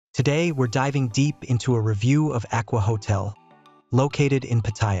Today, we're diving deep into a review of Acqua Hotel, located in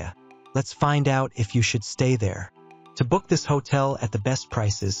Pattaya. Let's find out if you should stay there. To book this hotel at the best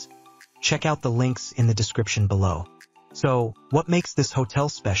prices, check out the links in the description below. So, what makes this hotel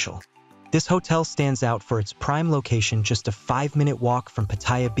special? This hotel stands out for its prime location, just a 5-minute walk from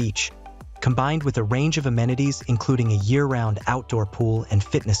Pattaya Beach, combined with a range of amenities including a year-round outdoor pool and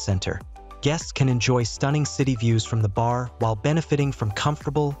fitness center. Guests can enjoy stunning city views from the bar while benefiting from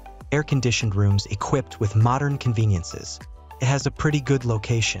comfortable, air-conditioned rooms equipped with modern conveniences. It has a pretty good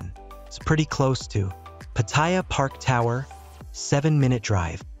location. It's pretty close to Pattaya Park Tower, 7-minute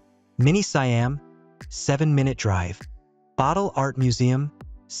drive. Mini Siam, 7-minute drive. Bottle Art Museum,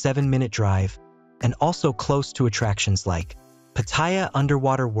 7-minute drive. And also close to attractions like Pattaya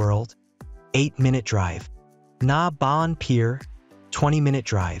Underwater World, 8-minute drive. Na Baan Pier, 20-minute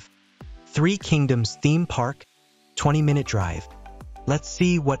drive. Three Kingdoms Theme Park, 20-minute drive. Let's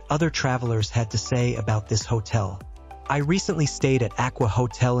see what other travelers had to say about this hotel. I recently stayed at Acqua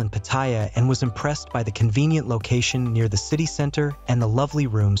Hotel in Pattaya and was impressed by the convenient location near the city center and the lovely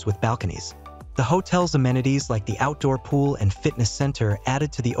rooms with balconies. The hotel's amenities like the outdoor pool and fitness center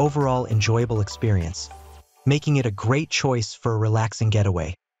added to the overall enjoyable experience, making it a great choice for a relaxing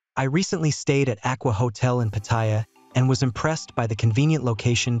getaway. I recently stayed at Acqua Hotel in Pattaya and was impressed by the convenient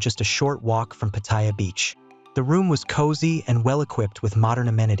location, just a short walk from Pattaya Beach. The room was cozy and well-equipped with modern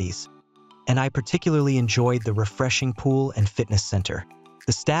amenities, and I particularly enjoyed the refreshing pool and fitness center.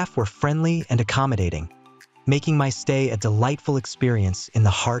 The staff were friendly and accommodating, making my stay a delightful experience in the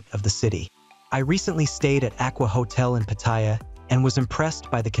heart of the city. I recently stayed at Acqua Hotel in Pattaya and was impressed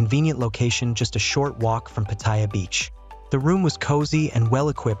by the convenient location, just a short walk from Pattaya Beach. The room was cozy and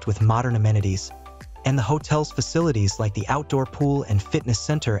well-equipped with modern amenities, and the hotel's facilities like the outdoor pool and fitness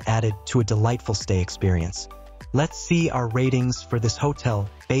center added to a delightful stay experience. Let's see our ratings for this hotel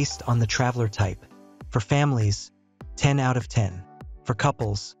based on the traveler type. For families, 10 out of 10. For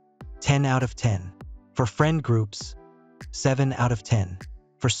couples, 10 out of 10. For friend groups, 7 out of 10.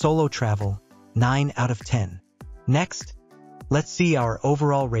 For solo travel, 9 out of 10. Next, let's see our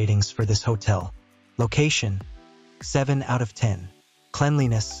overall ratings for this hotel. Location, 7 out of 10.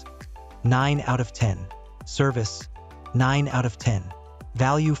 Cleanliness, 9 out of 10. Service, 9 out of 10.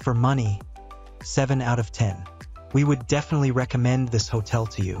 Value for money, 7 out of 10. We would definitely recommend this hotel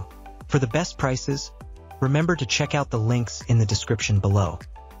to you. For the best prices, remember to check out the links in the description below.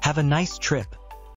 Have a nice trip.